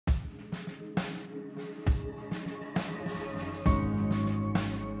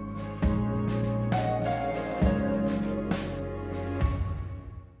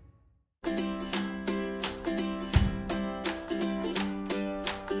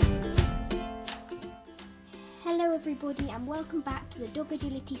everybody and welcome back to the Dog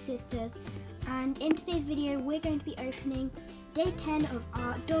Agility Sisters, and in today's video we're going to be opening day 10 of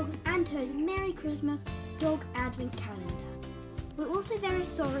our Dogs Antos Merry Christmas Dog Advent Calendar. We're also very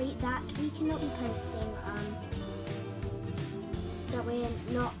sorry that we cannot be posting, that we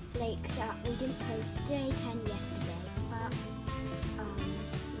didn't post day 10 yesterday, but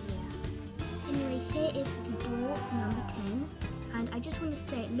yeah. Anyway, here is the door number 10, and I just want to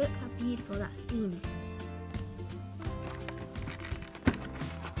say, look how beautiful that scene is.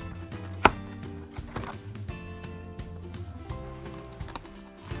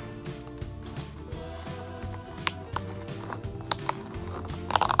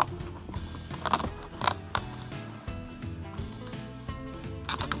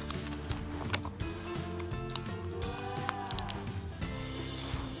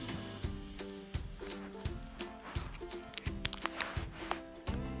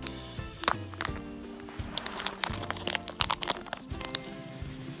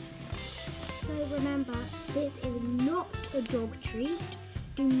 So remember, this is not a dog treat.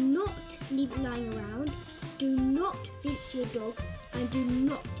 Do not leave it lying around. Do not feed it to your dog, and do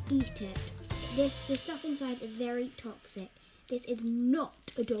not eat it. The stuff inside is very toxic. This is not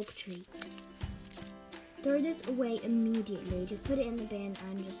a dog treat. Throw this away immediately. Just put it in the bin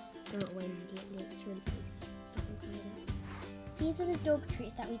and just throw it away immediately. It's really easy stuff inside it. These are the dog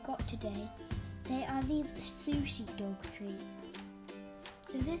treats that we got today. They are these sushi dog treats.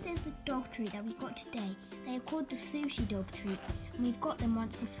 So this is the dog treat that we got today. They are called the sushi dog treats, and we've got them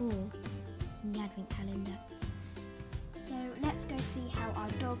once before in the advent calendar. So let's go see how our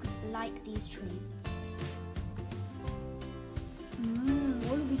dogs like these treats.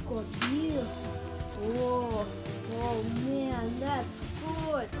 What have we got here? Oh man, that's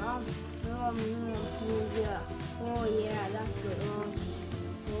good. Oh yeah, that's good.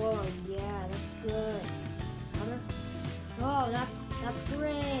 Oh yeah, that's good. Oh, that's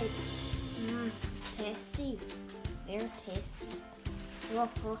great. Tasty. Very tasty. Oh.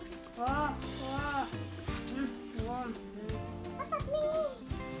 Look at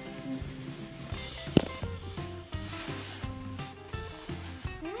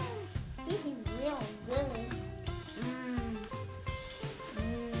me. This is real good.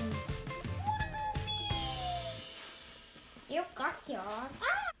 You got yours.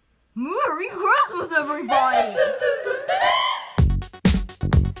 Merry Christmas, everybody!